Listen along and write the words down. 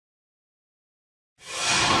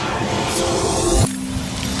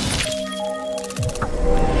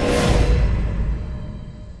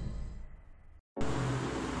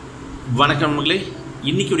வணக்கம் நண்பர்களே,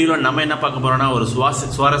 இன்னைக்கு வீடியோவில் நம்ம என்ன பார்க்க போறோம்னா ஒரு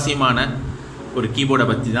சுவாரஸ்யமான ஒரு கீபோர்டை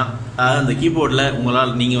பற்றி தான். அதாவது அந்த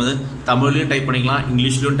கீபோர்டில் நீங்கள் வந்து தமிழ்லையும் டைப் பண்ணிக்கலாம்,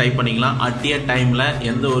 இங்கிலீஷ்லையும் டைப் பண்ணிக்கலாம். அட் எ டைமில்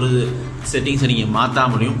எந்த ஒரு செட்டிங்ஸை நீங்கள் மாற்ற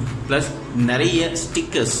முடியும். ப்ளஸ் நிறைய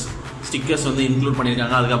ஸ்டிக்கர்ஸ் வந்து இன்க்ளூட்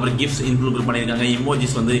பண்ணியிருக்காங்க. அதுக்கப்புறம் கிஃப்ட்ஸ் இன்க்ளூட் பண்ணியிருக்காங்க,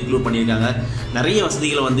 இமோஜிஸ் வந்து இன்க்ளூட் பண்ணியிருக்காங்க. நிறைய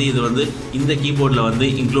வசதிகளை வந்து இது வந்து இந்த கீபோர்டில் வந்து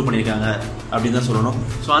இன்க்ளூட் பண்ணியிருக்காங்க அப்படின்னு தான் சொல்லணும்.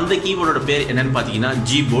 ஸோ அந்த கீபோர்டோட பேர் என்னன்னு பார்த்தீங்கன்னா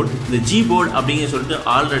GBoard. இந்த GBoard அப்படிங்கிற சொல்லிட்டு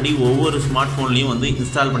ஆல்ரெடி ஒவ்வொரு ஸ்மார்ட் ஃபோன்லையும் வந்து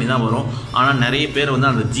இன்ஸ்டால் பண்ணி தான் வரும். ஆனால் நிறைய பேர் வந்து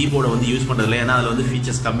அந்த GBoardை வந்து யூஸ் பண்ணுறதில்ல. ஏன்னா அதில் வந்து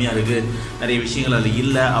ஃபீச்சர்ஸ் கம்மியாக இருக்குது, நிறைய விஷயங்கள் அதில்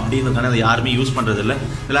இல்லை அப்படின்றதுக்கான அதை யாருமே யூஸ் பண்ணுறதில்ல.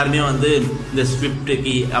 எல்லாருமே வந்து இந்த ஸ்விஃப்ட்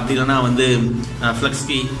கீ அப்படி இல்லைன்னா வந்து ஃப்ளெக்ஸ்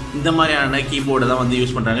கீ இந்த மாதிரியான கீபோர்டை தான் வந்து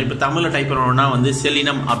யூஸ் பண்ணுறாங்க. இப்போ தமிழில் டைப் பண்ணணும்னா வந்து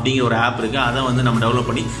செலினம் அப்படிங்கிற ஒரு ஆப் இருக்குது, அதை வந்து நம்ம டெவலப்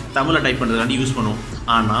பண்ணி தமிழில் டைப் பண்ணுறதுக்காண்டி யூஸ் பண்ணுவோம்.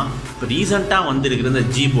 ஆனால் இப்போ ரீசெண்டாக வந்து இருக்கிற இந்த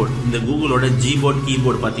GBoard, இந்த கூகுளோட GBoard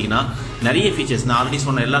கீபோர்டு பார்த்தீங்கன்னா நிறைய ஃபீச்சர்ஸ், நான் ஆல்ரெடி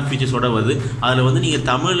சொன்ன எல்லா ஃபீச்சர்ஸோட வருது. அதில் வந்து நீங்கள்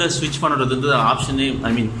தமிழில் ஸ்விட்ச் பண்ணுறது ஆப்ஷனு,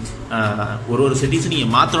 ஐ மீன் ஒரு செட்டிங்ஸ்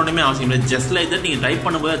நீங்கள் மாற்றணுமே அவசியம் இல்லை. ஜஸ்ட் லைக் தட் நீங்கள் டைப்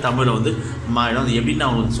பண்ணும்போது தமிழில் வந்து மாறிடும். அது எப்படின்னு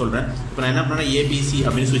நான் உங்களுக்கு சொல்கிறேன். இப்போ நான் என்ன பண்ணேன்னா ABC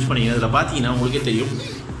அப்படின்னு ஸ்விட்ச் பண்ணிங்க. அதில் பார்த்தீங்கன்னா உங்களுக்கே தெரியும்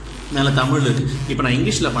மேலே தமிழ் இருக்குது. இப்போ நான்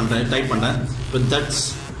இங்கிலீஷில் டைப் பண்ணுறேன். இப்போ தட்ஸ்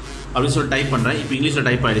அப்படின்னு சொல்லி டைப் பண்ணுறேன். இப்போ இங்கிலீஷில்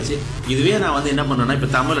டைப் ஆகிடுச்சு. இதுவே நான் வந்து என்ன பண்ணுறேன்னா இப்போ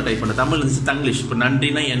தமிழில் டைப் பண்ணுறேன். தமிழ் இருந்துச்சு தங்கிலீஷ். இப்போ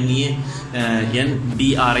நன்றினா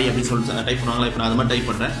NENDRI அப்படின்னு சொல்லி டைப் பண்ணுவாங்களா. இப்போ நான் அது மாதிரி டைப்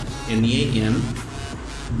பண்ணுறேன்.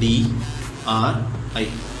 NENDRI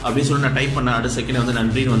அப்படின்னு சொல்லி நான் டைப் பண்ண அடுத்த செகண்ட் வந்து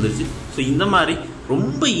நன்றின்னு வந்துருச்சு. ஸோ இந்த மாதிரி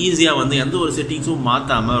ரொம்ப ஈஸியாக வந்து எந்த ஒரு செட்டிங்ஸும்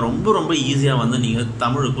மாற்றாமல் ரொம்ப ஈஸியாக வந்து நீங்கள்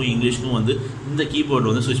தமிழுக்கும் இங்கிலீஷுக்கும் வந்து இந்த கீபோர்டு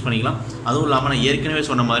வந்து ஸ்விட்ச் பண்ணிக்கலாம். அதுவும் இல்லாமல் நான் ஏற்கனவே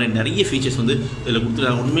சொன்ன மாதிரி நிறைய ஃபீச்சர்ஸ் வந்து இதில்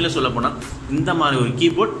கொடுத்துருக்காங்க. உண்மையிலே சொல்ல போனால் இந்த மாதிரி ஒரு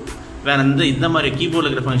கீபோர்ட் வேறு இந்த மாதிரி கீபோர்டில்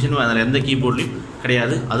இருக்கிற ஃபங்க்ஷன் வேறு எந்த கீபோர்ட்லையும்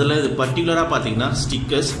கிடையாது. அதில் இது பர்டிகுலராக பார்த்தீங்கன்னா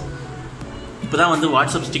ஸ்டிக்கர்ஸ். இப்போ தான் வந்து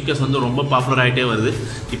வாட்ஸ்அப் ஸ்டிக்கர்ஸ் வந்து ரொம்ப பாப்புலர் ஆகிட்டே வருது.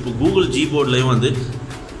 இப்போ கூகுள் GBoardலையும் வந்து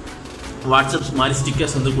வாட்ஸ்அப் மாதிரி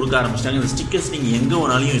ஸ்டிக்கர்ஸ் வந்து கொடுக்க ஆரம்பிச்சிட்டாங்க. இந்த ஸ்டிக்கர்ஸ் நீங்கள் எங்கே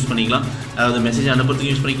வேணாலும் யூஸ் பண்ணிக்கலாம். அதாவது மெசேஜ்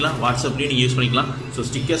அனுப்புறதுக்கு யூஸ் பண்ணிக்கலாம், வாட்ஸ்அப்லேயும் நீங்கள் யூஸ் பண்ணிக்கலாம். ஸோ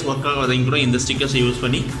ஸ்டிக்கர்ஸ் ஒர்க் ஆகாதவங்க கூட இந்த ஸ்டிக்கர்ஸை யூஸ்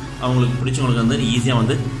பண்ணி அவங்களுக்கு பிடிச்சவங்களுக்கு வந்து ஈஸியாக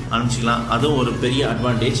வந்து அனுப்பிச்சிக்கலாம். அதுவும் ஒரு பெரிய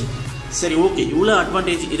அட்வான்டேஜ். சரி, ஓகே, இவ்வளோ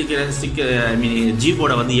அட்வான்டேஜ் இருக்கிற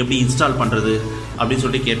GBoardை வந்து எப்படி இன்ஸ்டால் பண்ணுறது அப்படின்னு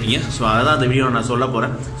சொல்லிட்டு கேட்பீங்க. ஸோ அதான் அந்த வீடியோவில் நான் சொல்ல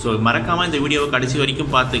போகிறேன். ஸோ மறக்காமல் இந்த வீடியோவை கடைசி வரைக்கும்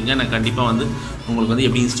பார்த்துங்க. நான் கண்டிப்பாக வந்து உங்களுக்கு வந்து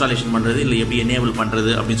எப்படி இன்ஸ்டாலேஷன் பண்ணுறது இல்லை எப்படி எனேபிள்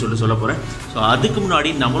பண்ணுறது அப்படின்னு சொல்லிட்டு சொல்ல போகிறேன். ஸோ அதுக்கு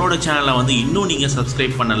முன்னாடி நம்மளோட சேனலை வந்து இன்னும் நீங்கள்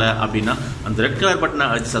சப்ஸ்கிரைப் பண்ணலை அப்படின்னா அந்த ரெட் கலர் பட்டனை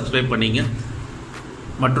அழுத்தி சப்ஸ்கிரைப் பண்ணிங்க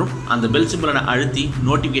மற்றும் அந்த பெல் சிம்பிளை அழுத்தி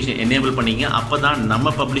நோட்டிஃபிகேஷன் எனேபிள் பண்ணிங்க. அப்போ தான்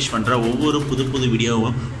நம்ம பப்ளிஷ் பண்ணுற ஒவ்வொரு புது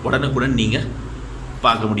வீடியோவும் உடனுக்குடன் நீங்கள்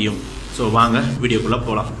பார்க்க முடியும். ஸோ வாங்க வீடியோக்குள்ளே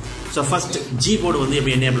போகலாம். ஸோ ஃபஸ்ட் GBoard வந்து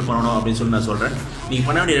எப்படி எனேபிள் பண்ணணும் அப்படின்னு சொல்லி நான் சொல்கிறேன். நீங்கள்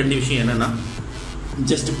பண்ண வேண்டிய 2 விஷயம் என்னென்னா,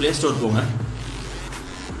 ஜஸ்ட் ப்ளே ஸ்டோர் போங்க.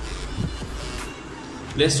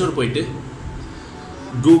 ப்ளே ஸ்டோர் போயிட்டு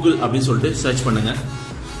கூகுள் அப்படின்னு சொல்லிட்டு சர்ச் பண்ணுங்கள்.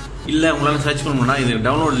 இல்லை உங்களால் சர்ச் பண்ணணும்னா இது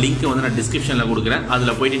டவுன்லோட் லிங்க்கை வந்து நான் டிஸ்கிரிப்ஷனில் கொடுக்குறேன்.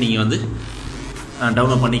 அதில் போய்ட்டு நீங்கள் வந்து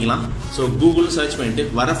டவுன்லோட் பண்ணிக்கலாம். ஸோ கூகுள் சர்ச் பண்ணிவிட்டு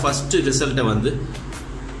வர ஃபஸ்ட்டு ரிசல்ட்டை வந்து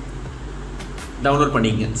டவுன்லோட்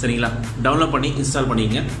பண்ணிக்கங்க. சரிங்களா? டவுன்லோட் பண்ணி இன்ஸ்டால்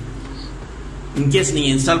பண்ணிக்கங்க. இன்கேஸ்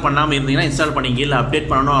நீங்கள் இன்ஸ்டால் பண்ணாமல் இருந்தீங்கன்னா இன்ஸ்டால் பண்ணிங்க, இல்லை அப்டேட்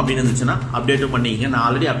பண்ணணும் அப்படின்னு இருந்துச்சுன்னா அப்டேட்டும் பண்ணிங்க. நான்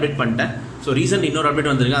ஆல்ரெடி அப்டேட் பண்ணிட்டேன். ஸோ ரீசெண்ட் இன்னொரு அப்டேட்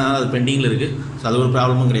வந்திருக்கு, அதனால் அது பெண்டிங்கில் இருக்குது. ஸோ அது ஒரு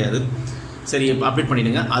ப்ராப்ளமும் கிடையாது. சரி, அப்டேட்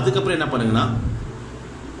பண்ணிவிடுங்க. அதுக்கப்புறம் என்ன பண்ணுங்கன்னா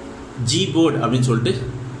GBoard அப்படின்னு சொல்லிட்டு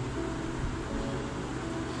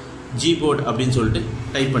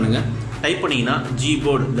டைப் பண்ணுங்கள். டைப் பண்ணிங்கன்னா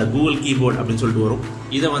GBoard த கூகுள் கீபோர்ட் அப்படின்னு சொல்லிட்டு வரும்.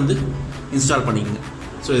 இதை வந்து இன்ஸ்டால் பண்ணிக்கங்க.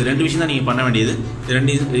 ஸோ இது 2 விஷயம் தான் நீங்கள் பண்ண வேண்டியது. இது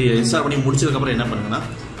 2 இன்ஸ்டால் பண்ணி முடிச்சதுக்கப்புறம் என்ன பண்ணுங்கன்னா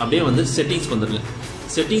அப்படியே வந்து செட்டிங்ஸ் வந்துடுங்க.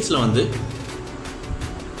 செட்டிங்ஸில் வந்து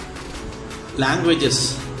லாங்குவேஜஸ்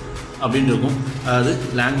அப்படின்னு இருக்கும். அதாவது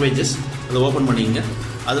லாங்குவேஜஸ் அதை ஓப்பன் பண்ணிக்கங்க.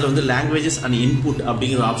 அதில் வந்து லாங்குவேஜஸ் அண்ட் இன்புட்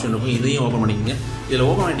அப்படிங்கிற ஆப்ஷன் இருக்கும். இதையும் ஓப்பன் பண்ணிக்கங்க. இதில்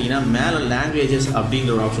ஓப்பன் பண்ணிட்டீங்கன்னா மேலே லாங்குவேஜஸ்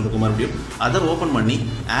அப்படிங்கிற ஒரு ஆப்ஷன் இருக்கும். மறுபடியும் அதை ஓப்பன் பண்ணி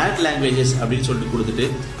ஆட் லாங்குவேஜஸ் அப்படின்னு சொல்லிட்டு கொடுத்துட்டு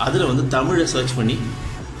அதில் வந்து தமிழை சர்ச் பண்ணி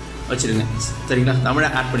வச்சுருங்க. சரிங்களா? தமிழை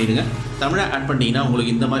ஆட் பண்ணிவிடுங்க. தமிழை ஆட் பண்ணிட்டீங்கன்னா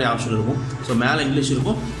உங்களுக்கு இந்த மாதிரி ஆப்ஷன் இருக்கும். ஸோ மேலே இங்கிலீஷ்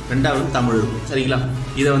இருக்கும், 2வது தமிழ் இருக்கும். சரிங்களா?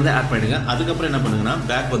 இதை வந்து ஆட் பண்ணிவிடுங்க. அதுக்கப்புறம் என்ன பண்ணுங்கன்னா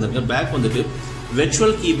பேக் வந்துடுங்க. பேக் வந்துட்டு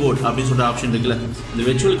வெர்ச்சுவல் கீபோர்ட் அப்படின்னு சொல்லிட்டு ஆப்ஷன் இருக்குல்ல, இந்த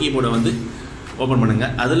வெர்ச்சுவல் கீபோர்டை வந்து ஓப்பன்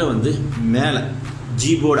பண்ணுங்கள். அதில் வந்து மேலே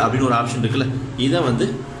GBoard அப்படின்னு ஒரு ஆப்ஷன் இருக்குல்ல, இதை வந்து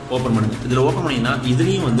ஓப்பன் பண்ணுங்கள். இதில் ஓப்பன் பண்ணிங்கன்னா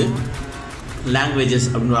இதுலேயும் வந்து லாங்குவேஜஸ்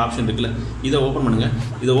அப்படின்னு ஒரு ஆப்ஷன் இருக்குல்ல, இதை ஓப்பன் பண்ணுங்கள்.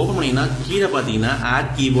 இதை ஓப்பன் பண்ணிங்கன்னா கீழே பார்த்தீங்கன்னா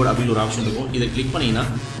ஆட் கீபோர்ட் அப்படின்னு ஒரு ஆப்ஷன் இருக்கும். இதை கிளிக் பண்ணிங்கன்னா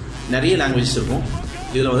நிறைய லாங்குவேஜஸ் இருக்கும்.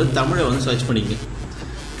 இதில் வந்து தமிழை வந்து சர்ச் பண்ணிங்க.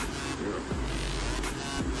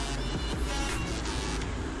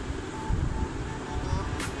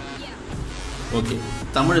 ஓகே,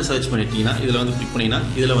 தமிழை சர்ச் பண்ணிட்டீங்கன்னா இதில் வந்து கிளிக் பண்ணிங்கன்னா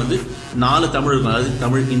இதில் வந்து 4 தமிழ் இருக்கும். அதாவது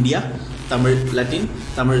தமிழ் இந்தியா, தமிழ் லட்டின்,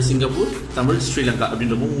 தமிழ் சிங்கப்பூர், தமிழ் ஸ்ரீலங்கா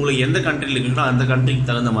அப்படின்றப்போ உங்களுக்கு எந்த கண்ட்ரியில் இருக்கீங்களோ அந்த கண்ட்ரிக்கு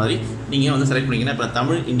தகுந்த மாதிரி நீங்கள் வந்து செலக்ட் பண்ணிங்கன்னா இப்போ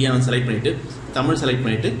தமிழ் இந்தியா வந்து செலக்ட் பண்ணிவிட்டு தமிழ் செலக்ட்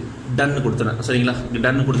பண்ணிவிட்டு டன் கொடுத்துறேன். சரிங்களா?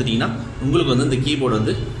 டன் கொடுத்துட்டிங்கன்னா உங்களுக்கு வந்து இந்த கீபோர்டு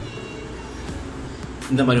வந்து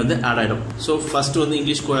இந்த மாதிரி வந்து ஆட் ஆகிடும். ஸோ ஃபஸ்ட்டு வந்து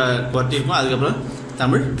இங்கிலீஷ் குவார்ட்டி இருக்கும், அதுக்கப்புறம்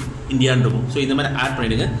தமிழ் இந்தியான்னு இருக்கும். ஸோ இந்த மாதிரி ஆட்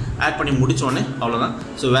பண்ணிவிடுங்க. ஆட் பண்ணி முடித்தோடனே அவ்வளோதான்.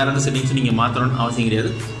 ஸோ வேறு எந்த செட்டிங்ஸும் நீங்கள் மாற்றணும்னு அவசியம்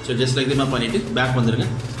கிடையாது. ஸோ ஜஸ்ட் லைக் இதுமாதிரி பண்ணிவிட்டு பேக் வந்துடுங்க.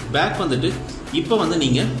 பேக் வந்துட்டு இப்போ வந்து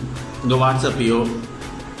நீங்கள் உங்கள் வாட்ஸ்அப்பையோ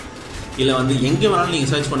இல்லை வந்து எங்கே வேணாலும்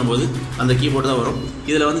நீங்கள் சர்ச் பண்ணும்போது அந்த கீபோர்டு தான் வரும்.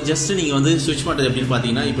 இதில் வந்து ஜஸ்ட்டு நீங்கள் வந்து ஸ்விட்ச் பண்ணுறது எப்படின்னு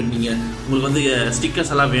பார்த்தீங்கன்னா, இப்போ நீங்கள் உங்களுக்கு வந்து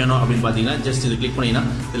ஸ்டிக்கர்ஸ் எல்லாம் வேணும் அப்படின்னு பார்த்தீங்கன்னா ஜஸ்ட் இது கிளிக் பண்ணிங்கன்னா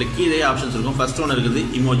இதில் கீழே ஆப்ஷன்ஸ் இருக்கும். ஃபர்ஸ்ட் ஒன்று இருக்குது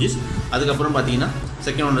இமோஜிஸ், அதுக்கப்புறம் பார்த்தீங்கன்னா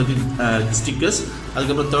செகண்ட் ஒன்று இருக்குது ஸ்டிக்கர்ஸ்,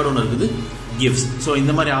 அதுக்கப்புறம் தேர்ட் ஒன்று இருக்குது கிஃப்ட்ஸ். ஸோ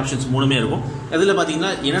இந்த மாதிரி ஆப்ஷன்ஸ் மூணுமே இருக்கும். அதில்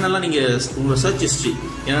பார்த்தீங்கன்னா என்னென்னலாம் நீங்கள் உங்களோட சர்ச் ஹிஸ்ட்ரி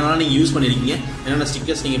என்னென்னலாம் நீங்கள் யூஸ் பண்ணியிருக்கீங்க, என்னென்ன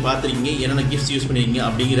ஸ்டிக்கர்ஸ் நீங்கள் பார்த்துருக்கீங்க, என்னென்ன கிஃப்ட்ஸ் யூஸ் பண்ணியிருக்கீங்க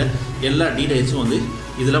அப்படிங்கிற எல்லா டீடைல்ஸும் வந்து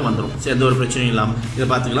இதில் வந்துடும். ஸோ எந்த ஒரு பிரச்சனையும் இல்லாமல் இதை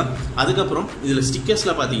பார்த்துக்கலாம். அதுக்கப்புறம் இதில்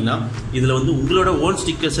ஸ்டிக்கர்ஸில் பார்த்தீங்கன்னா இதில் வந்து உங்களோட ஓன்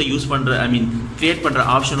ஸ்டிக்கர்ஸை யூஸ் பண்ணுற கிரியேட் பண்ணுற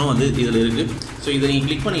ஆப்ஷனும் வந்து இதில் இருக்குது. ஸோ இதை நீங்கள்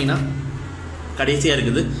கிளிக் பண்ணிங்கன்னா கடைசியாக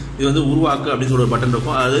இருக்குது இது வந்து உருவாக்கு அப்படின்னு சொல்கிற ஒரு பட்டன்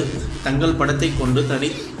இருக்கும். அதாவது தங்கள் படத்தை கொண்டு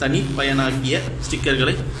தனி பயனாக்கிய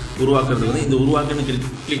ஸ்டிக்கர்களை உருவாக்குறதுக்கு வந்து இந்த உருவாக்குன்னு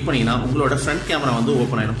கிளிக் பண்ணிங்கன்னா உங்களோட ஃப்ரண்ட் கேமரா வந்து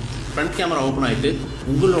ஓப்பன் ஆகிடும். ஃப்ரண்ட் கேமரா ஓப்பன் ஆகிட்டு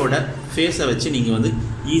உங்களோட ஃபேஸை வச்சு நீங்கள் வந்து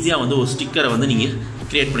ஈஸியாக வந்து ஒரு ஸ்டிக்கரை வந்து நீங்கள்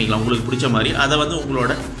க்ரியேட் பண்ணிக்கலாம் உங்களுக்கு பிடிச்ச மாதிரி. அதை வந்து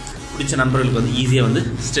உங்களோட பிடிச்ச நண்பர்களுக்கு வந்து ஈஸியாக வந்து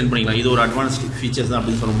சென்ட் பண்ணிக்கலாம். இது ஒரு அட்வான்ஸ்ட் ஃபீச்சர்ஸ் தான்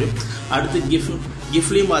அப்படின்னு சொல்ல முடியும். அடுத்து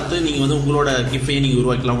கிஃப்ட்லேயும் பார்த்து நீங்கள் வந்து உங்களோட கிஃப்டையும் நீங்கள்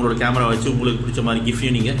உருவாக்கலாம். உங்களோட கேமரா வச்சு உங்களுக்கு பிடிச்ச மாதிரி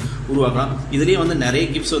கிஃப்டையும் நீங்கள் உருவாக்கலாம். இதுலேயே வந்து நிறைய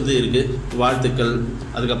கிஃப்ட்ஸ் வந்து இருக்குது. வாழ்த்துக்கள்,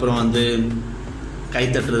 அதுக்கப்புறம் வந்து கை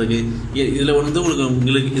தட்டுறதுக்கு. இதில் வந்து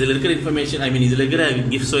உங்களுக்கு இதில் இருக்கிற இன்ஃபர்மேஷன் இதில் இருக்கிற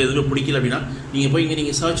கிஃப்ட்ஸோ எதுவும் பிடிக்கல அப்படின்னா நீங்கள் போய் இங்கே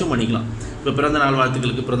நீங்கள் சர்ச்சும் பண்ணிக்கலாம். இப்போ பிறந்தநாள்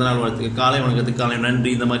வாழ்த்துக்கள், காலை வணக்கத்துக்கு காலை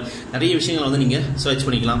நன்றி, இந்த மாதிரி நிறைய விஷயங்களை வந்து நீங்கள் சர்ச்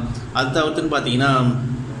பண்ணிக்கலாம். அது தவிர்த்துன்னு பார்த்தீங்கன்னா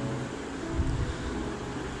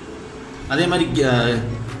அதே மாதிரி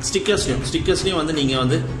ஸ்டிக்கர்ஸ்லையும் வந்து நீங்கள்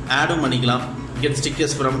வந்து ஆடும் பண்ணிக்கலாம். கெட்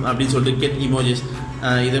ஸ்டிக்கர்ஸ் ஃப்ரம் அப்படின்னு சொல்லிட்டு கெட் இமோஜிஸ்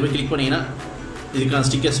இதை போய் கிளிக் பண்ணிங்கன்னா இதுக்கான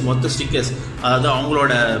ஸ்டிக்கர்ஸ் மொத்த ஸ்டிக்கர்ஸ் அதாவது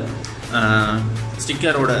அவங்களோட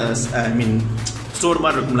ஸ்டிக்கரோட ஸ்டோர்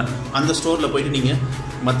மாதிரி இருக்கும்ல அந்த ஸ்டோரில் போய்ட்டு நீங்கள்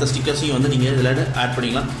மற்ற ஸ்டிக்கர்ஸையும் வந்து நீங்கள் இதில் ஆட்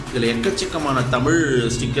பண்ணிக்கலாம். இதில் எக்கச்சக்கமான தமிழ்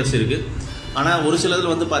ஸ்டிக்கர்ஸ் இருக்குது. ஆனால் ஒரு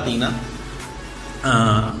சிலதில் வந்து பார்த்தீங்கன்னா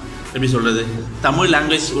எப்படி சொல்கிறது, தமிழ்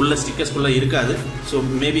லாங்குவேஜ் உள்ள ஸ்டிக்கர்ஸ்குள்ளே இருக்காது. ஸோ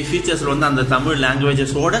மேபி ஃபீச்சர்ஸில் வந்து அந்த தமிழ்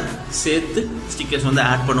லாங்குவேஜஸோடு சேர்த்து ஸ்டிக்கர்ஸ் வந்து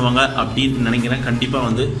ஆட் பண்ணுவாங்க அப்படின்னு நினைக்கிறேன். கண்டிப்பாக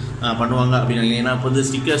வந்து பண்ணுவாங்க அப்படின்னு நினைக்கிறேன். ஏன்னா இப்போ வந்து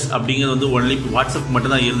ஸ்டிக்கர்ஸ் அப்படிங்கிறது வந்து ஒன்லி வாட்ஸ்அப்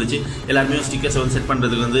மட்டும் தான் இருந்துச்சு. எல்லாருமே ஸ்டிக்கர்ஸை வந்து செட்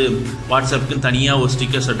பண்ணுறதுக்கு வந்து வாட்ஸ்அப்புக்கு தனியாக ஒரு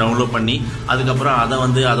ஸ்டிக்கர்ஸை டவுன்லோட் பண்ணி அதுக்கப்புறம் அதை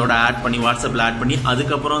வந்து அதோட ஆட் பண்ணி வாட்ஸ்அப்பில் ஆட் பண்ணி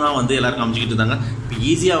அதுக்கப்புறம் தான் வந்து எல்லாருக்கும் அமைச்சிக்கிட்டு இருந்தாங்க. இப்போ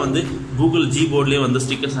ஈஸியாக வந்து கூகுள் GBoardலேயே வந்து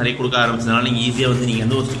ஸ்டிக்கர்ஸ் நிறைய கொடுக்க ஆரம்பிச்சதுனால நீங்கள் ஈஸியாக வந்து நீங்கள்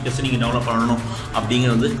எந்த ஒரு ஸ்டிக்கர்ஸை நீங்கள் டவுன்லோட் பண்ணணும்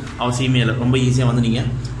அப்படிங்கிறது வந்து அவசியமே இல்லை. ரொம்ப ஈஸியாக வந்து நீங்கள்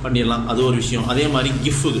பண்ணிடலாம். அது ஒரு விஷயம். அதே மாதிரி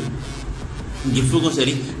கிஃப்ட்டுக்கும்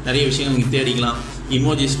சரி நிறைய விஷயங்கள் நீங்கள் தேடிக்கலாம்.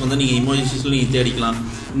 இமோஜிஸ்க்கு வந்து நீங்கள் இமோஜிஸில் நீங்கள் தேடிக்கலாம்.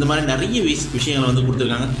 இந்த மாதிரி நிறைய விஷயங்களை வந்து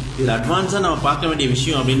கொடுத்துருக்காங்க. இதில் அட்வான்ஸாக நம்ம பார்க்க வேண்டிய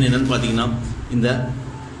விஷயம் அப்படின்னு என்னென்னு பார்த்தீங்கன்னா இந்த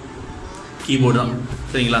கீபோர்டு தான்.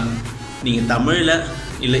 சரிங்களா? நீங்கள் தமிழில்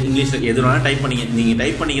இல்லை இங்கிலீஷில் எது வேணால் டைப் பண்ணிங்க, நீங்கள்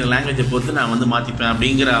டைப் பண்ணிக்கிற லாங்குவேஜை பொறுத்து நான் வந்து மாற்றிப்பேன்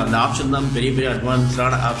அப்படிங்கிற அந்த ஆப்ஷன் தான் பெரிய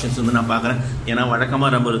அட்வான்ஸ்டான ஆப்ஷன்ஸ் வந்து நான் பார்க்குறேன். ஏன்னா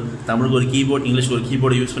வழக்கமாக நம்ம தமிழுக்கு ஒரு கீபோர்டு இங்கிலீஷ்க்கு ஒரு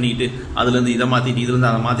கீபோர்டு யூஸ் பண்ணிக்கிட்டு அதுலேருந்து இதை மாற்றிட்டு இதுலேருந்து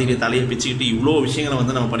அதை மாற்றிட்டு தலையை பிச்சுக்கிட்டு இவ்வளோ விஷயங்களை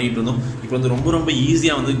வந்து நம்ம பண்ணிகிட்டு இருந்தோம். இப்போ வந்து ரொம்ப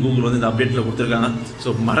ஈஸியாக வந்து கூகுள் வந்து இந்த அப்டேட்டில் கொடுத்துருக்காங்க.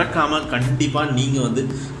 ஸோ மறக்காமல் கண்டிப்பாக நீங்கள் வந்து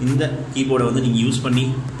இந்த கீபோர்டை வந்து நீங்கள் யூஸ் பண்ணி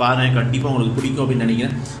பாருங்கள். கண்டிப்பாக உங்களுக்கு பிடிக்கும் அப்படின்னு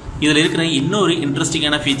நினைக்கிறேன். இதில் இருக்கிற இன்னொரு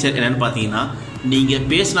இன்ட்ரெஸ்டிங்கான ஃபீச்சர் என்னென்னு பார்த்தீங்கன்னா நீங்கள்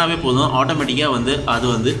பேசினாவே போதும் ஆட்டோமேட்டிக்காக வந்து அது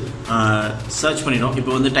வந்து சர்ச் பண்ணிடும்.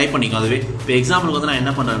 இப்போ வந்து டைப் பண்ணிக்கும் அதுவே. இப்போ எக்ஸாம்பிளுக்கு வந்து நான்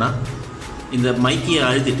என்ன பண்ணுறேன்னா இந்த மைக்கியை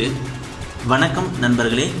அழுத்திட்டு வணக்கம்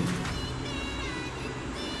நண்பர்களே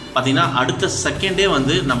பார்த்தீங்கன்னா அடுத்த செகண்டே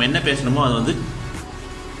வந்து நம்ம என்ன பேசணுமோ அது வந்து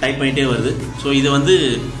டைப் பண்ணிகிட்டே வருது. ஸோ இது வந்து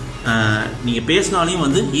நீங்கள் பேசினாலையும்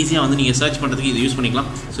வந்து ஈஸியாக வந்து நீங்கள் சர்ச் பண்ணுறதுக்கு இது யூஸ் பண்ணிக்கலாம்.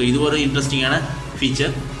 ஸோ இது ஒரு இன்ட்ரெஸ்டிங்கான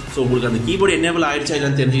ஃபீச்சர். ஸோ உங்களுக்கு அந்த கீபோர்டு என்னேபிள் ஆகிடுச்சா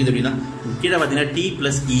இல்லைன்னு தெரிஞ்சுக்கிது அப்படின்னா கீழே பார்த்தீங்கன்னா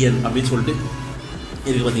T+EN அப்படின்னு சொல்லிட்டு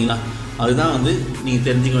இருக்குது பார்த்தீங்களா, அதுதான் வந்து நீங்கள்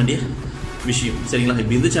தெரிஞ்சுக்க வேண்டிய விஷயம். சரிங்களா?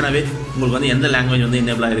 இப்போ இருந்துச்சுனாவே உங்களுக்கு வந்து எந்த லாங்குவேஜ் வந்து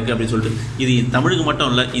என்னேபிள் ஆகிருக்கு அப்படின்னு சொல்லிட்டு இது தமிழுக்கு மட்டும்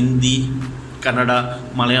இல்லை, ஹிந்தி, கன்னடா,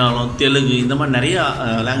 மலையாளம், தெலுங்கு இந்த மாதிரி நிறையா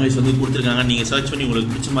லாங்குவேஜ் வந்து கொடுத்துருக்காங்க. நீங்கள் சர்ச் பண்ணி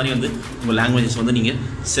உங்களுக்கு பிடிச்ச மாதிரி வந்து உங்கள் லாங்குவேஜஸ் வந்து நீங்கள்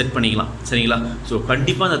செட் பண்ணிக்கலாம். சரிங்களா? ஸோ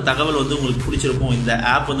கண்டிப்பாக அந்த தகவல் வந்து உங்களுக்கு பிடிச்சிருக்கும், இந்த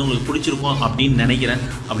ஆப் வந்து உங்களுக்கு பிடிச்சிருக்கும் அப்படின்னு நினைக்கிறேன்.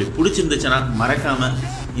 அப்படி பிடிச்சிருந்துச்சுன்னா மறக்காமல்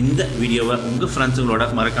இந்த வீடியோவை உங்கள் ஃப்ரெண்ட்ஸுங்களோட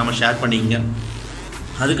மறக்காமல் ஷேர் பண்ணிக்கங்க.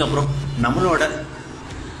 அதுக்கப்புறம் நம்மளோட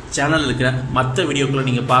சேனலில் இருக்கிற மற்ற வீடியோக்களை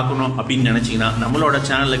நீங்கள் பார்க்கணும் அப்படின்னு நினச்சிங்கன்னா நம்மளோட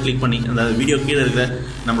சேனலில் கிளிக் பண்ணி அந்த வீடியோ கீழே இருக்கிற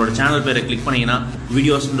நம்மளோட சேனல் பேரை கிளிக் பண்ணிங்கன்னா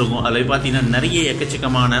வீடியோஸ் இருக்கும். அதில் பார்த்தீங்கன்னா நிறைய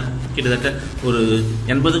எக்கச்சக்கமான கிட்டத்தட்ட ஒரு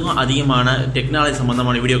 80க்கும் அதிகமான டெக்னாலஜி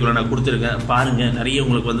சம்மந்தமான வீடியோக்களை நான் கொடுத்துருக்கேன். பாருங்கள், நிறைய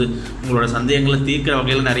உங்களுக்கு வந்து உங்களோட சந்தேகங்களை தீர்க்கிற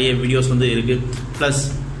வகையில் நிறைய வீடியோஸ் வந்து இருக்குது. ப்ளஸ்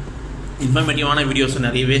இன்ஃபர்மேட்டிவான வீடியோஸும்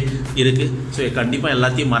நிறையவே இருக்குது. ஸோ கண்டிப்பாக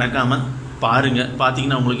எல்லாத்தையும் மறக்காமல் பாருங்கள்.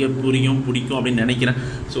 பார்த்தீங்கன்னா உங்களுக்கே புரியும், பிடிக்கும் அப்படின்னு நினைக்கிறேன்.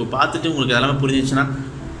 ஸோ பார்த்துட்டு உங்களுக்கு எல்லாமே புரிஞ்சிச்சுன்னா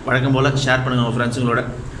வழக்கம் போல் ஷேர் பண்ணுங்கள் உங்கள் ஃப்ரெண்ட்ஸுங்களோட.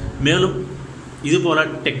 மேலும் இது போல்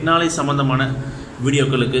டெக்னாலஜி சம்மந்தமான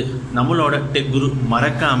வீடியோக்களுக்கு நம்மளோட டெக் குரு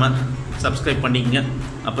மறக்காமல் சப்ஸ்கிரைப் பண்ணிக்கங்க.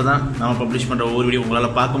 அப்போ தான் நம்ம பப்ளிஷ் பண்ணுற ஒவ்வொரு வீடியோ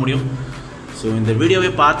உங்களால் பார்க்க முடியும். ஸோ இந்த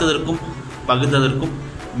வீடியோவை பார்த்ததற்கும் பகிர்ந்ததற்கும்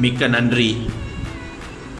மிக்க நன்றி.